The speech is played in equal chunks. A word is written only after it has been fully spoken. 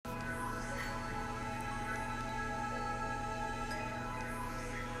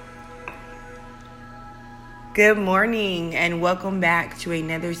Good morning and welcome back to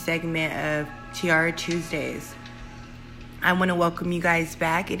another segment of Tiara Tuesdays. I want to welcome you guys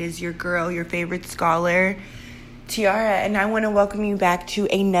back. It is your girl, your favorite scholar, Tiara, and I want to welcome you back to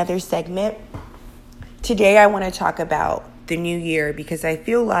another segment. Today I want to talk about the new year because I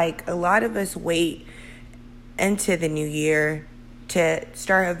feel like a lot of us wait into the new year to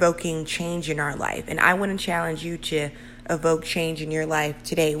start evoking change in our life. And I want to challenge you to evoke change in your life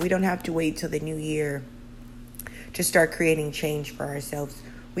today. We don't have to wait till the new year to start creating change for ourselves.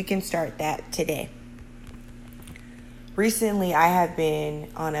 We can start that today. Recently, I have been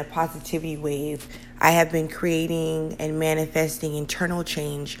on a positivity wave. I have been creating and manifesting internal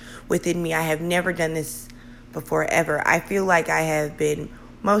change within me. I have never done this before, ever. I feel like I have been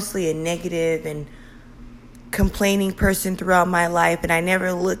mostly a negative and complaining person throughout my life, and I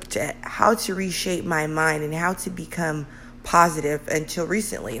never looked at how to reshape my mind and how to become positive until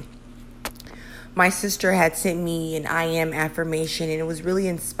recently. My sister had sent me an I am affirmation, and it was really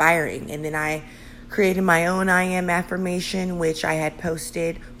inspiring. And then I created my own I am affirmation, which I had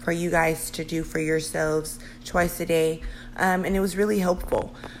posted for you guys to do for yourselves twice a day. And it was really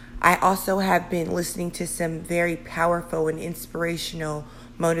helpful. I also have been listening to some very powerful and inspirational,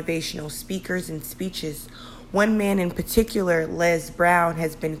 motivational speakers and speeches. One man in particular, Les Brown,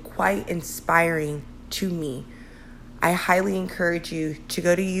 has been quite inspiring to me. I highly encourage you to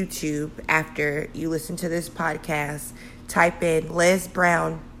go to YouTube after you listen to this podcast, type in Les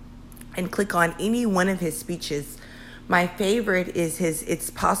Brown, and click on any one of his speeches. My favorite is his It's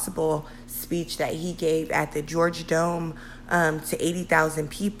Possible speech that he gave at the Georgia Dome to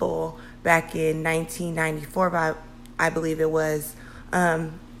 80,000 people back in 1994, I believe it was.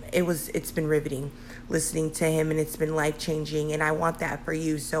 It's been riveting listening to him, and it's been life-changing, and I want that for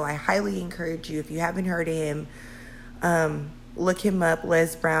you. So I highly encourage you, if you haven't heard of him, look him up,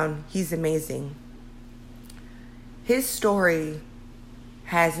 Les Brown. He's amazing. His story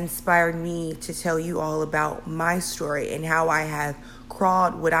has inspired me to tell you all about my story and how I have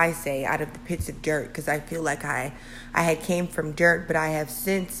crawled, what I say, out of the pits of dirt, because I feel like I had came from dirt, but I have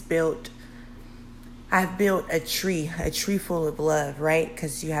since built a tree full of love, right?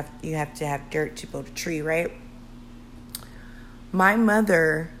 Because you have to have dirt to build a tree, right? My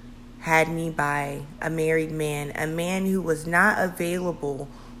mother had me by a married man, a man who was not available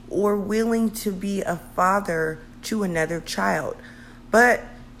or willing to be a father to another child. But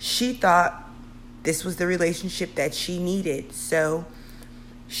she thought this was the relationship that she needed. So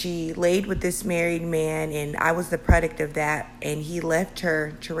she laid with this married man, and I was the product of that. And he left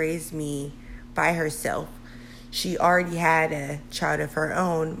her to raise me by herself. She already had a child of her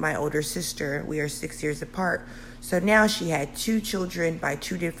own, my older sister. We are 6 years apart. So now she had two children by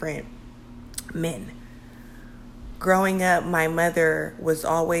two different men. Growing up, my mother was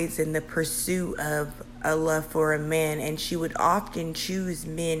always in the pursuit of a love for a man, and she would often choose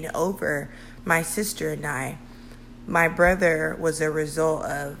men over my sister and I. My brother was a result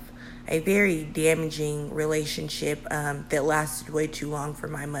of a very damaging relationship that lasted way too long for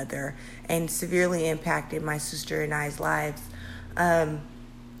my mother and severely impacted my sister and I's lives.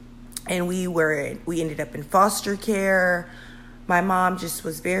 And we ended up in foster care. My mom just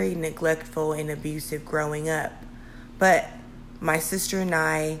was very neglectful and abusive growing up. But my sister and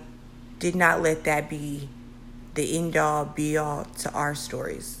I did not let that be the end-all, be-all to our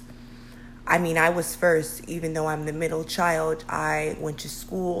stories. I mean, I was first, even though I'm the middle child. I went to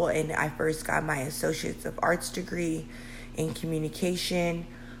school and I first got my Associates of Arts degree in communication.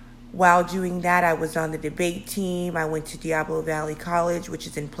 While doing that, I was on the debate team. I went to Diablo Valley College, which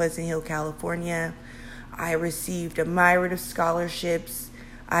is in Pleasant Hill, California. I received a myriad of scholarships.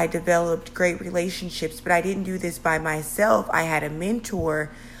 I developed great relationships, but I didn't do this by myself. I had a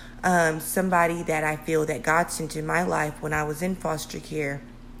mentor, somebody that I feel that God sent in my life when I was in foster care,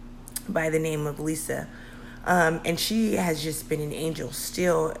 by the name of Lisa. And she has just been an angel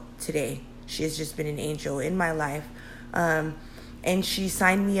still today. She has just been an angel in my life. And she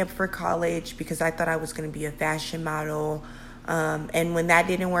signed me up for college because I thought I was going to be a fashion model. And when that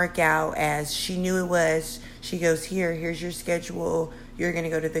didn't work out as she knew it was, she goes, here's your schedule. You're going to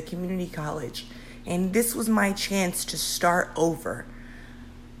go to the community college. And this was my chance to start over.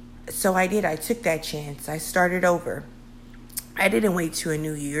 So I did. I took that chance. I started over. I didn't wait to a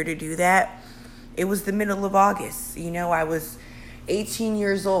new year to do that. It was the middle of August. You know, I was 18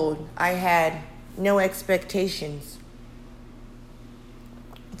 years old. I had no expectations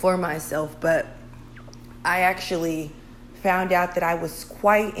for myself, but I actually found out that I was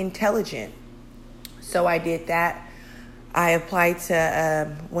quite intelligent. So I did that. I applied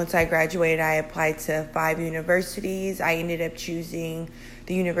to, once I graduated, I applied to 5 universities. I ended up choosing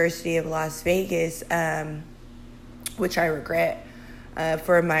the University of Las Vegas which I regret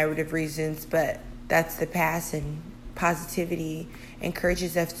for a myriad of reasons, but that's the past, and positivity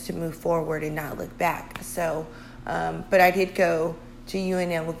encourages us to move forward and not look back. So, but I did go to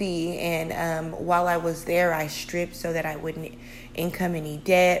UNLV, and while I was there, I stripped so that I wouldn't income any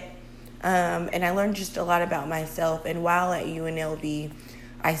debt, and I learned just a lot about myself. And while at UNLV,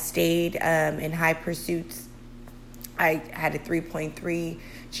 I stayed in high pursuits. I had a 3.3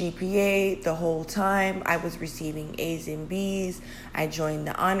 GPA the whole time. I was receiving A's and B's. I joined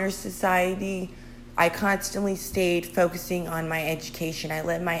the Honor Society. I constantly stayed focusing on my education. I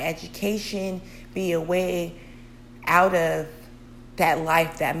let my education be a way out of that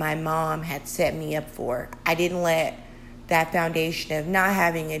life that my mom had set me up for. I didn't let that foundation of not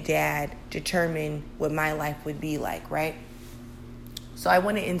having a dad determine what my life would be like, right? So I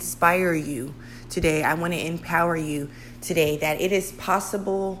want to inspire you today. I want to empower you today that it is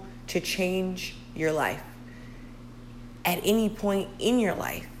possible to change your life at any point in your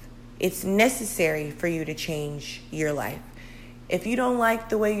life. It's necessary for you to change your life. If you don't like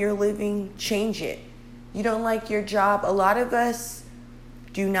the way you're living, change it. You don't like your job. A lot of us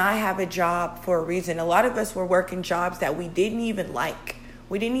do not have a job for a reason. A lot of us were working jobs that we didn't even like.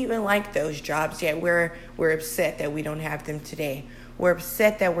 We didn't even like those jobs, yet we're upset that we don't have them today. We're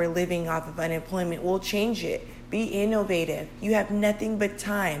upset that we're living off of unemployment. We'll change it. Be innovative. You have nothing but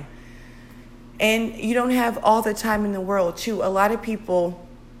time. And you don't have all the time in the world, too. A lot of people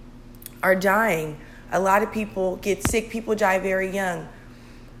are dying. A lot of people get sick. People die very young.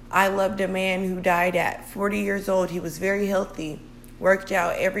 I loved a man who died at 40 years old. He was very healthy, worked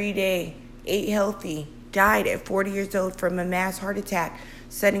out every day, ate healthy, died at 40 years old from a mass heart attack.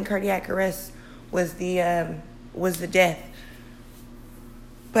 Sudden cardiac arrest was the death.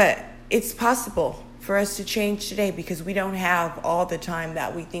 But it's possible for us to change today because we don't have all the time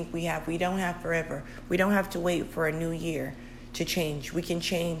that we think we have. We don't have forever. We don't have to wait for a new year to change. We can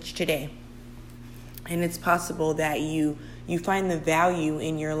change today. And it's possible that you find the value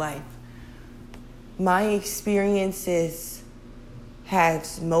in your life. My experiences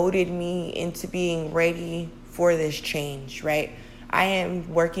has molded me into being ready for this change, right? I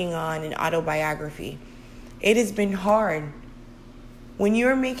am working on an autobiography. It has been hard. When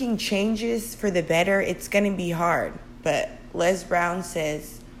you're making changes for the better, it's going to be hard. But Les Brown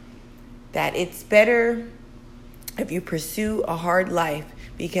says that it's better if you pursue a hard life,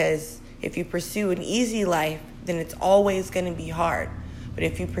 because if you pursue an easy life, then it's always going to be hard. But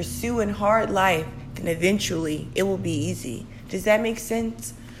if you pursue a hard life, then eventually it will be easy. Does that make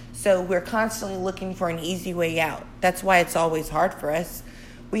sense? So we're constantly looking for an easy way out. That's why it's always hard for us.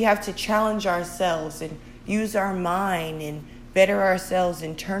 We have to challenge ourselves and use our mind and better ourselves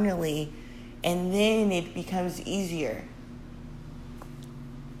internally, and then it becomes easier.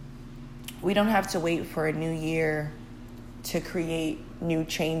 We don't have to wait for a new year to create new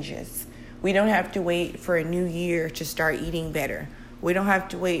changes. We don't have to wait for a new year to start eating better. We don't have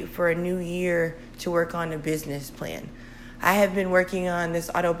to wait for a new year to work on a business plan. I have been working on this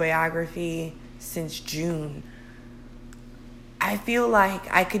autobiography since June. I feel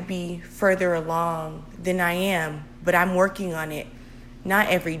like I could be further along than I am, but I'm working on it. Not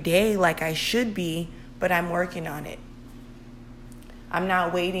every day like I should be, but I'm working on it. I'm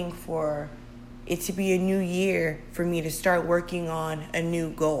not waiting for it to be a new year for me to start working on a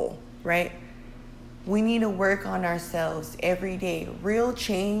new goal, right? We need to work on ourselves every day. Real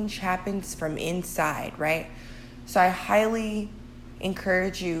change happens from inside, right? So I highly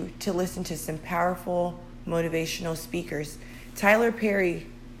encourage you to listen to some powerful motivational speakers. Tyler Perry,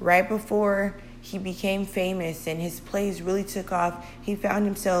 right before he became famous and his plays really took off, he found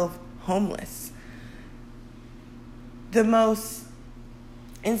himself homeless. The most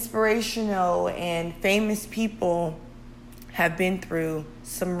inspirational and famous people have been through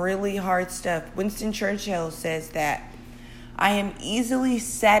some really hard stuff. Winston Churchill says that I am easily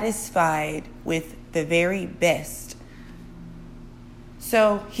satisfied with the very best.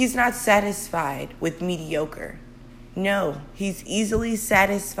 So he's not satisfied with mediocre. No, he's easily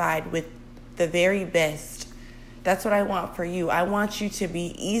satisfied with the very best. That's what I want for you. I want you to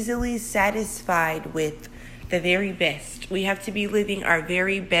be easily satisfied with the very best. We have to be living our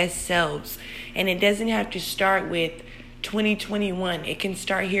very best selves. And it doesn't have to start with 2021. It can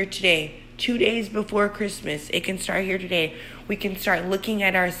start here today. 2 days before Christmas, it can start here today. We can start looking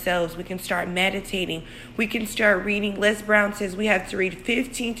at ourselves. We can start meditating. We can start reading. Les Brown says we have to read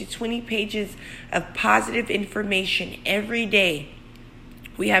 15 to 20 pages of positive information every day.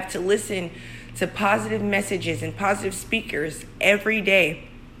 We have to listen to positive messages and positive speakers every day.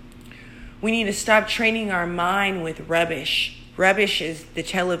 We need to stop training our mind with rubbish. Rubbish is the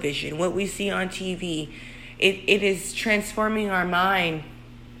television, what we see on TV. It is transforming our mind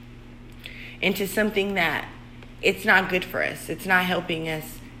into something that it's not good for us. It's not helping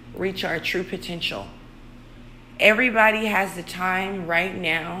us reach our true potential. Everybody has the time right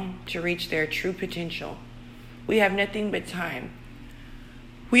now to reach their true potential. We have nothing but time.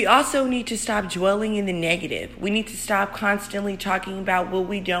 We also need to stop dwelling in the negative. We need to stop constantly talking about what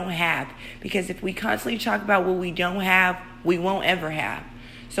we don't have. Because if we constantly talk about what we don't have, we won't ever have.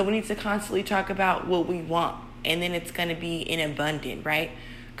 So we need to constantly talk about what we want. And then it's going to be in abundance, right?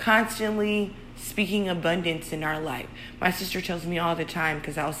 Constantly speaking abundance in our life. My sister tells me all the time,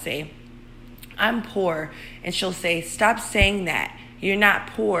 because I'll say, I'm poor. And she'll say, stop saying that. You're not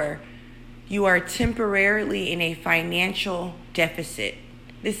poor. You are temporarily in a financial deficit.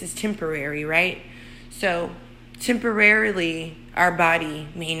 This is temporary, right? So temporarily, our body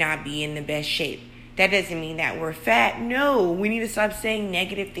may not be in the best shape. That doesn't mean that we're fat. No, we need to stop saying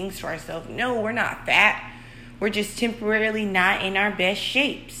negative things to ourselves. No, we're not fat. We're just temporarily not in our best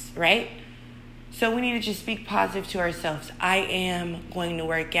shapes, right? So we need to just speak positive to ourselves. I am going to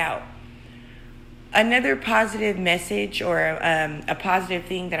work out. Another positive message or a positive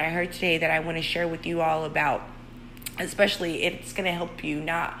thing that I heard today that I want to share with you all about, especially it's going to help you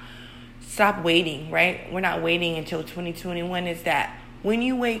not stop waiting, right? We're not waiting until 2021, is that when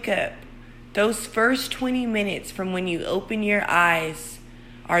you wake up, those first 20 minutes from when you open your eyes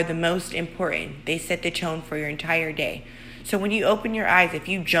are the most important. They set the tone for your entire day. So when you open your eyes, if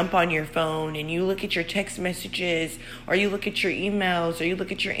you jump on your phone and you look at your text messages, or you look at your emails, or you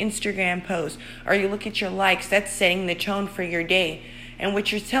look at your Instagram posts, or you look at your likes, that's setting the tone for your day. And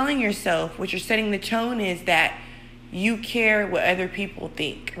what you're telling yourself, what you're setting the tone is that you care what other people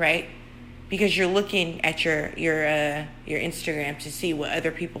think, right? Because you're looking at your Instagram to see what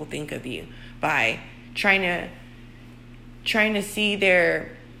other people think of you by trying to see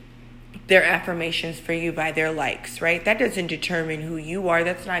their affirmations for you by their likes, right? That doesn't determine who you are.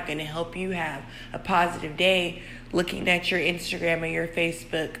 That's not going to help you have a positive day. Looking at your Instagram or your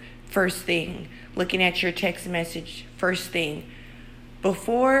Facebook first thing, looking at your text message first thing.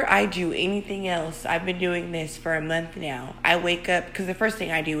 Before I do anything else, I've been doing this for a month now. I wake up, because the first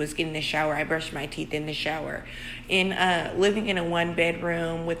thing I do is get in the shower. I brush my teeth in the shower. Living in a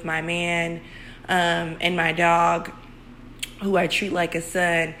 1-bedroom with my man and my dog, who I treat like a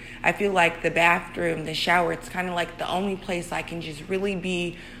son, I feel like the bathroom, the shower, it's kind of like the only place I can just really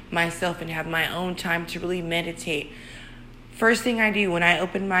be myself and have my own time to really meditate. First thing I do when I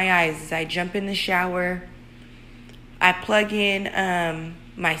open my eyes is I jump in the shower. I plug in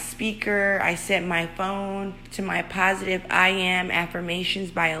my speaker. I set my phone to my positive I Am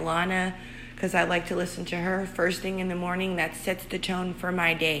affirmations by Alana, because I like to listen to her first thing in the morning. That sets the tone for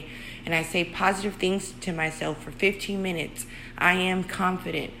my day. And I say positive things to myself for 15 minutes. I am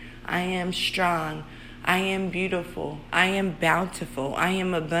confident. I am strong. I am beautiful. I am bountiful. I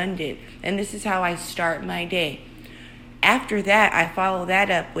am abundant. And this is how I start my day. After that, I follow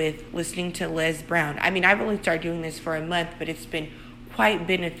that up with listening to Les Brown. I mean, I've only started doing this for a month, but it's been quite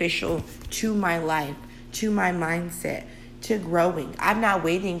beneficial to my life, to my mindset, to growing. I'm not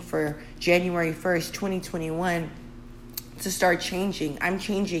waiting for January 1st, 2021 to start changing. I'm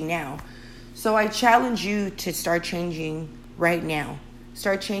changing now. So I challenge you to start changing right now.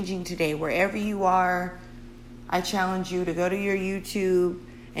 Start changing today. Wherever you are, I challenge you to go to your YouTube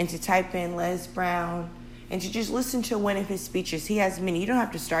and to type in Les Brown and to just listen to one of his speeches. He has many. You don't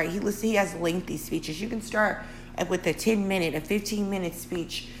have to start. He has lengthy speeches. You can start with a 10-minute, a 15-minute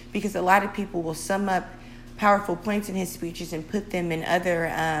speech, because a lot of people will sum up powerful points in his speeches and put them in other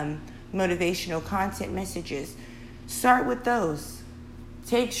motivational content messages. Start with those.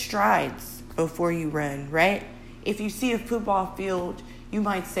 Take strides before you run, right? If you see a football field, you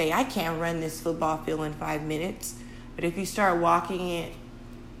might say, I can't run this football field in 5 minutes. But if you start walking it,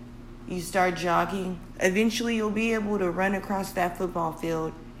 you start jogging, eventually you'll be able to run across that football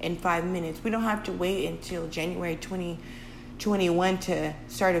field in 5 minutes. We don't have to wait until January 2021 to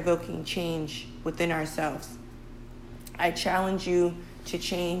start evoking change within ourselves. I challenge you to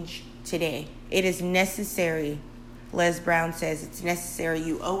change today. It is necessary. Les Brown says it's necessary.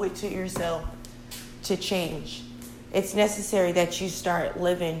 You owe it to yourself to change. It's necessary that you start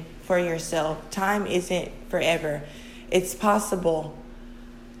living for yourself. Time isn't forever. It's possible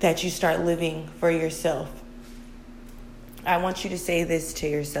that you start living for yourself. I want you to say this to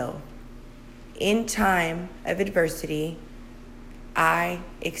yourself. In time of adversity, I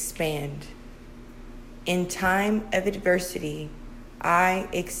expand. In time of adversity, I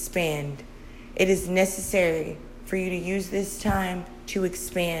expand. It is necessary for you to use this time to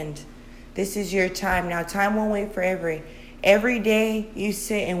expand. This is your time. Now, time won't wait forever. Every day you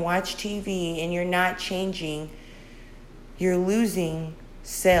sit and watch TV and you're not changing, you're losing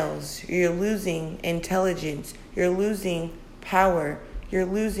cells, you're losing intelligence, you're losing power, you're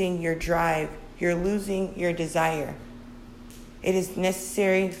losing your drive, you're losing your desire. It is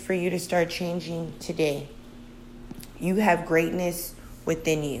necessary for you to start changing today. You have greatness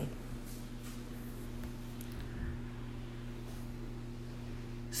within you.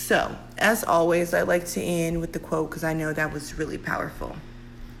 So, as always, I like to end with the quote because I know that was really powerful.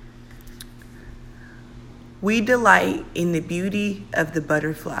 We delight in the beauty of the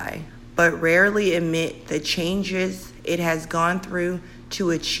butterfly, but rarely admit the changes it has gone through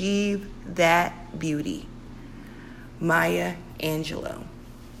to achieve that beauty. Maya Angelou.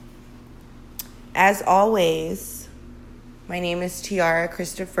 As always, my name is Tiara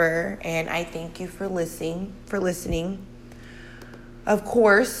Christopher, and I thank you for listening. Of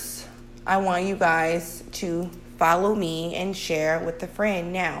course, I want you guys to follow me and share with a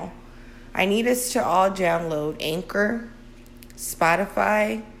friend. Now, I need us to all download Anchor,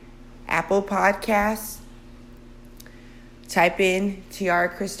 Spotify, Apple Podcasts. Type in Tiara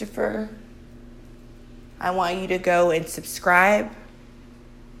Christopher. I want you to go and subscribe.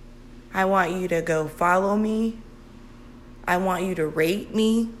 I want you to go follow me. I want you to rate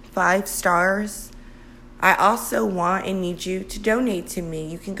me 5 stars. I also want and need you to donate to me.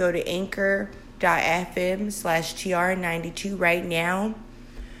 You can go to anchor.fm/TR92 right now.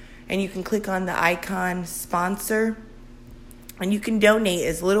 And you can click on the icon sponsor. And you can donate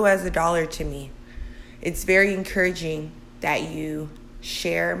as little as $1 to me. It's very encouraging that you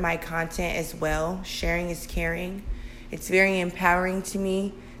share my content as well. Sharing is caring. It's very empowering to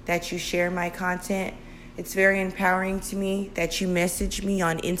me that you share my content. It's very empowering to me that you message me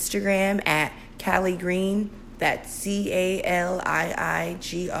on Instagram at Callie Green. That's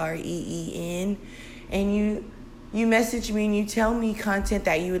CALIIGREEN. And you message me and you tell me content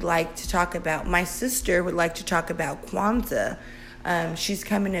that you would like to talk about. My sister would like to talk about Kwanzaa. She's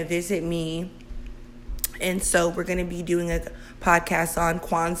coming to visit me. And so we're going to be doing a podcast on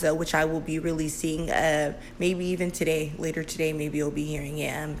Kwanzaa, which I will be releasing maybe even today. Later today, maybe you'll be hearing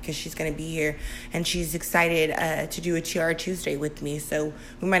it because she's going to be here. And she's excited to do a TR Tuesday with me. So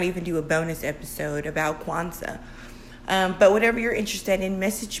we might even do a bonus episode about Kwanzaa. But whatever you're interested in,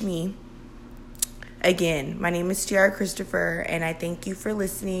 message me. Again, my name is Tiara Christopher, and I thank you for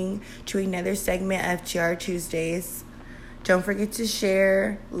listening to another segment of TR Tuesdays. Don't forget to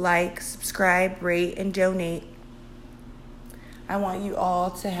share, like, subscribe, rate, and donate. I want you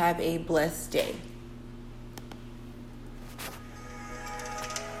all to have a blessed day.